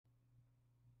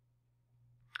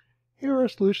Here are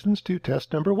solutions to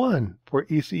test number 1 for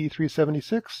ECE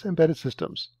 376 embedded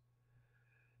systems.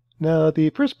 Now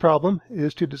the first problem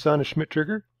is to design a Schmidt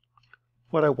trigger.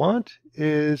 What I want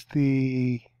is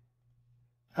the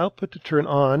output to turn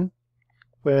on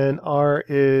when R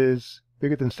is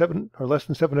bigger than 7 or less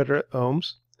than 700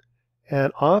 ohms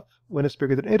and off when it's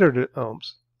bigger than 800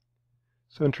 ohms.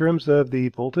 So in terms of the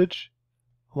voltage,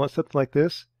 I want something like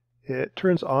this. It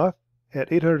turns off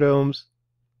at 800 ohms,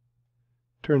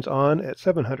 turns on at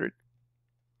 700.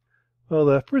 Well,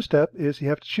 the first step is you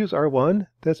have to choose R1.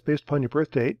 That's based upon your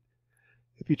birth date.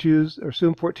 If you choose or assume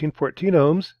 1414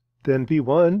 ohms, then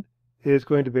V1 is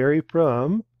going to vary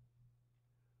from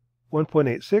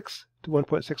 1.86 to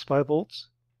 1.65 volts.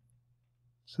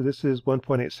 So this is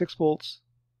 1.86 volts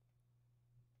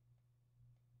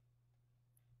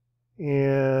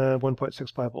and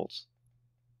 1.65 volts.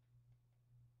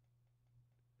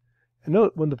 And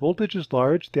note, when the voltage is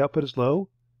large, the output is low,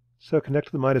 so connect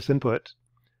to the minus input.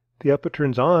 The output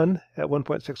turns on at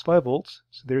 1.65 volts,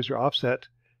 so there's your offset,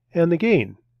 and the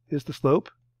gain is the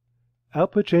slope.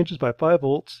 Output changes by 5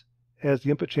 volts as the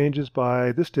input changes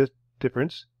by this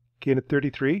difference, gain of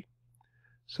 33.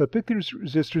 So pick these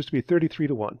resistors to be 33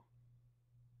 to 1.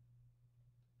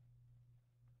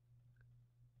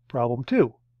 Problem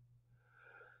 2.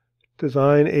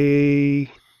 Design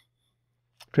a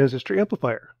transistor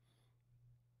amplifier.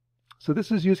 So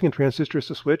this is using a transistor as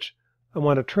a switch. I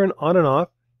want to turn on and off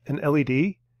an LED.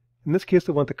 In this case,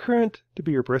 I want the current to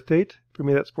be your birth date. For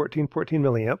me, that's 1414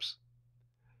 milliamps.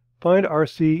 Find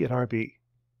RC and RB,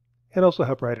 and also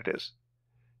how bright it is.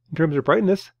 In terms of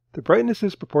brightness, the brightness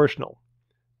is proportional.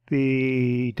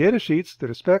 The data sheets,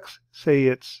 the specs, say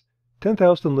it's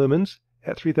 10,000 lumens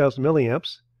at 3,000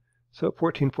 milliamps. So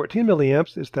 1414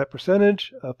 milliamps is that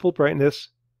percentage of full brightness,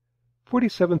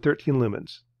 4713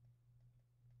 lumens.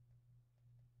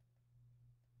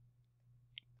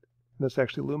 That's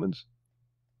actually lumens.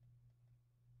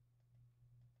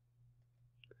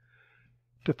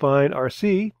 To find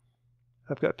RC,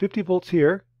 I've got 50 volts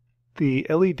here. The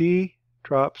LED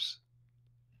drops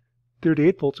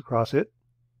 38 volts across it.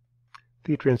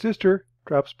 The transistor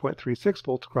drops 0.36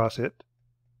 volts across it.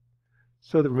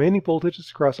 So the remaining voltage is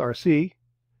across RC.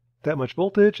 That much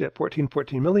voltage at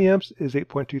 1414 milliamps is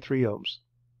 8.23 ohms.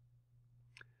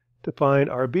 To find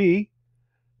RB,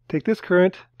 take this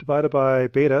current divided by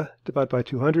beta divided by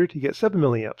 200, you get 7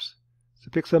 milliamps. So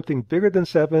pick something bigger than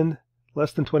 7,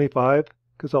 less than 25,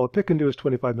 because all the pick can do is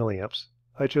 25 milliamps.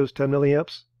 I chose 10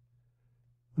 milliamps.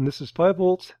 And this is 5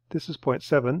 volts, this is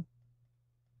 0.7.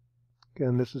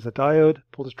 Again, this is a diode.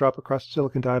 Voltage drop across the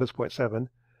silicon diode is 0.7.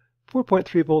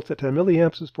 4.3 volts at 10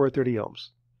 milliamps is 430 ohms.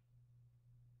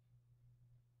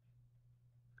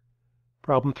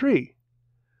 Problem 3.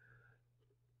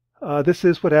 This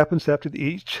is what happens after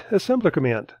each assembler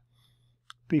command.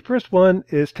 The first one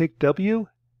is take W,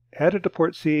 add it to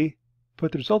port C,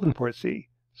 put the result in port C.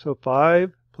 So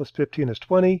 5 plus 15 is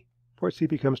 20. Port C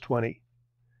becomes 20.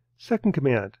 Second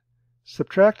command,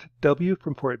 subtract W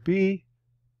from port B,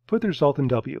 put the result in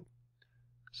W.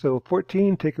 So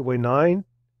 14 take away 9.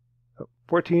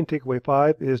 14 take away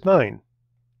 5 is 9.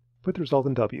 Put the result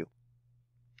in W.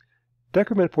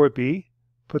 Decrement port B,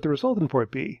 put the result in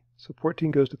port B. So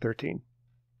 14 goes to 13.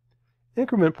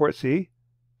 Increment port C,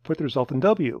 put the result in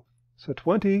W. So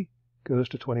 20 goes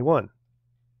to 21.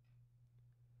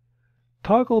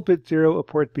 Toggle bit 0 of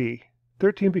port B.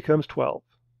 13 becomes 12.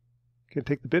 You can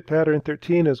take the bit pattern.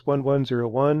 13 is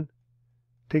 1101.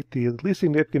 Take the least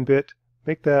significant bit,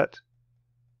 make that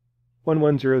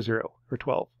 1100 or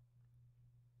 12.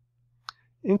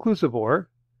 Inclusive OR,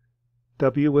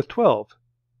 W with 12.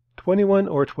 21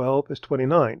 or 12 is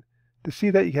 29. To see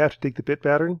that, you have to take the bit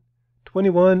pattern.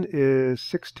 21 is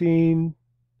 16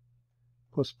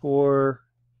 plus 4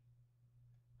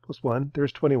 plus 1.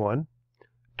 There's 21.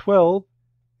 12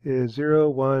 is 0,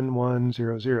 1, 1,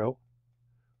 0, 0.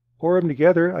 OR them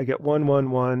together, I get 1,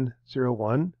 1, 1, 0,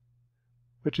 1,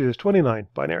 which is 29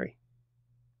 binary.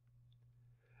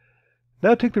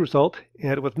 Now take the result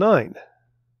and add it with 9.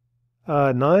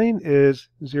 9 is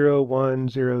 0, 1,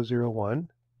 0, 0, 1.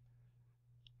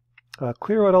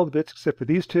 Clear out all the bits except for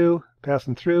these two, pass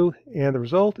them through, and the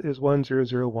result is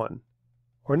 1001,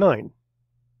 or 9.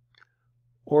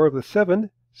 OR of the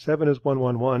 7, 7 is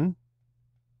 111.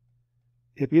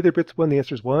 If either bit's 1, the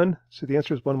answer is 1, so the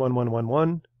answer is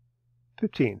 11111,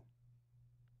 15.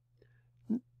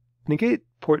 Negate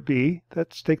port B,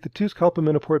 that's take the 2's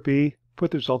complement of port B, put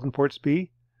the result in port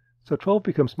B, so 12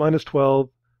 becomes minus 12,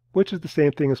 which is the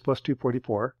same thing as plus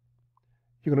 244.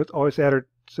 You can always add or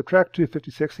subtract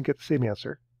 256 and get the same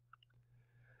answer.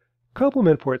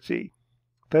 Complement port C.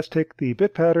 Let's take the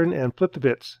bit pattern and flip the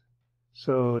bits.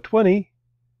 So 20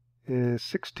 is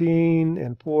 16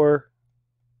 and 4.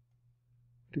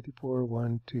 2, 3, 4,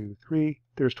 1, 2, 3.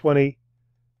 There's 20.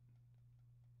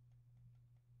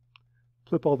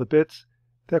 Flip all the bits.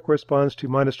 That corresponds to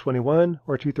minus 21,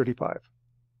 or 235.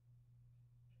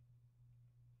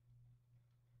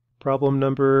 Problem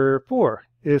number 4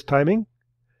 is timing.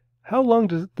 How long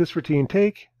does this routine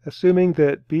take, assuming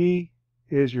that B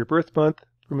is your birth month?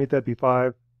 For me, that'd be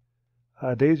 5.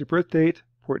 Day is your birth date,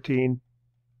 14.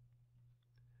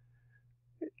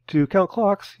 To count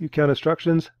clocks, you count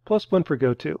instructions plus 1 for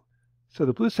go to. So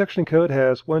the blue section code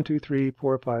has 1, 2, 3,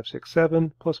 4, 5, 6,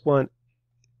 7, plus 1.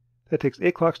 That takes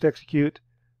 8 clocks to execute.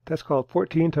 That's called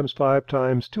 14 times 5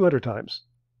 times 200 times.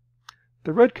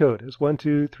 The red code is 1,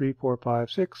 2, 3, 4, 5,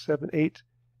 6, 7, 8.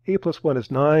 8 plus 1 is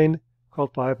 9,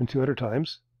 called 5 and 200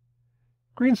 times.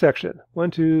 Green section, 1,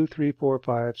 2, 3, 4,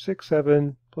 5, 6,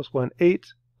 7, plus 1,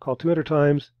 8, called 200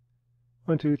 times.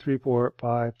 1, 2, 3, 4,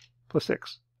 5, plus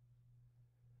 6.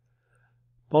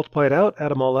 Multiply it out,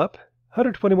 add them all up,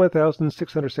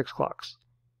 121,606 clocks.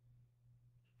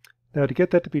 Now to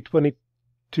get that to be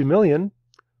 22 million,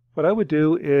 what I would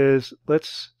do is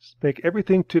let's make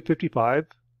everything 255,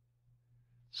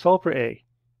 solve for A,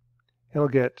 and I'll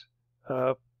get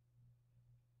I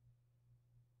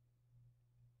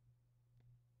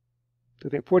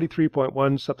think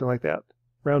 43.1, something like that,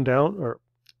 round down, or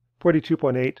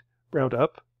 42.8, round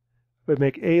up. But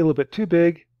make A a little bit too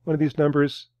big. One of these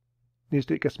numbers needs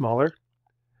to get smaller.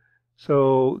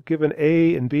 So given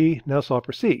A and B, now solve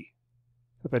for C.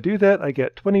 If I do that, I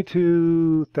get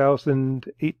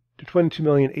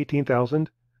 22,018,000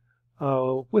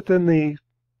 within the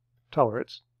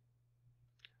tolerance.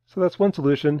 So that's one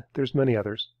solution. There's many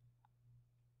others.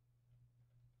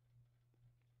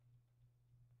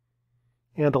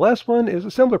 And the last one is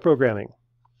assembler programming.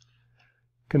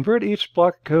 Convert each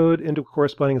block of code into a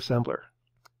corresponding assembler.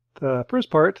 The first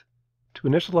part, to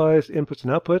initialize inputs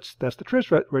and outputs, that's the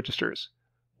trace registers.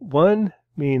 1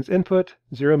 means input,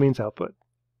 0 means output.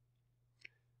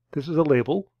 This is a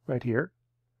label right here.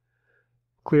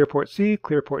 Clear port C,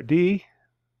 clear port D.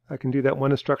 I can do that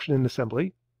one instruction in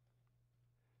assembly.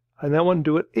 I now want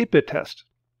to do an 8-bit test.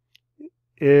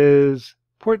 Is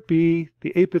port B,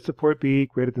 the 8 bits of port B,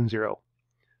 greater than 0?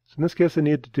 So in this case, I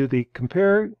need to do the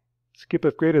compare skip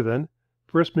if greater than.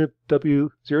 First move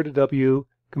W 0 to W,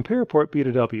 compare port B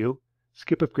to W,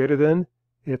 skip if greater than.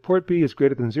 If port B is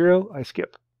greater than 0, I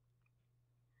skip.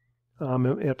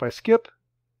 If I skip,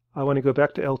 I want to go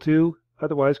back to L2,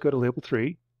 otherwise go to label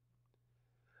 3.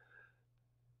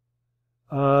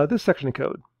 This section of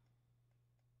code.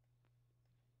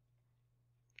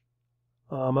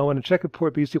 I want to check if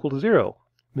port B is equal to 0.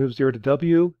 Move 0 to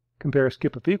W, compare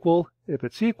skip if equal. If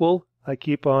it's equal, I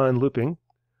keep on looping.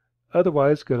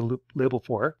 Otherwise, go to label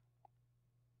 4.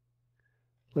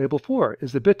 Label 4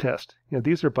 is the bit test.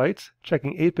 These are bytes,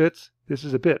 checking 8 bits. This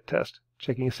is a bit test,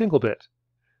 checking a single bit.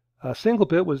 A single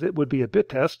bit would be a bit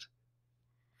test.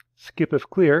 Skip if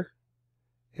clear.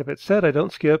 If it's set, I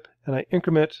don't skip, and I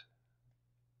increment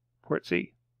port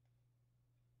C.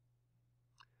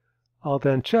 I'll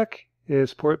then check,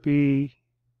 is port B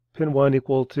pin 1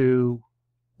 equal to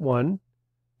 1?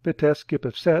 Bit test, skip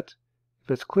if set.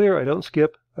 If it's clear, I don't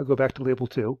skip. I'll go back to label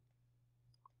 2.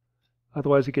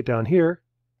 Otherwise, I get down here.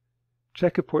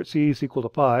 Check if port C is equal to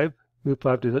 5. Move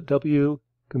 5 to W.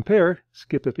 Compare,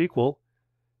 skip if equal.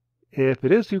 If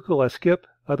it is equal, I skip.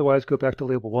 Otherwise, go back to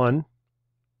label 1.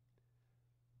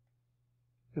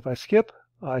 If I skip,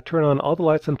 I turn on all the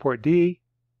lights on port D.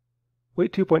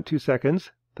 Wait 2.2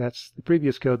 seconds. That's the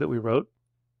previous code that we wrote.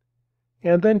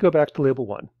 And then go back to label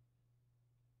 1.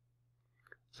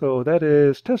 So that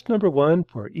is test number 1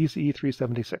 for ECE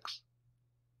 376.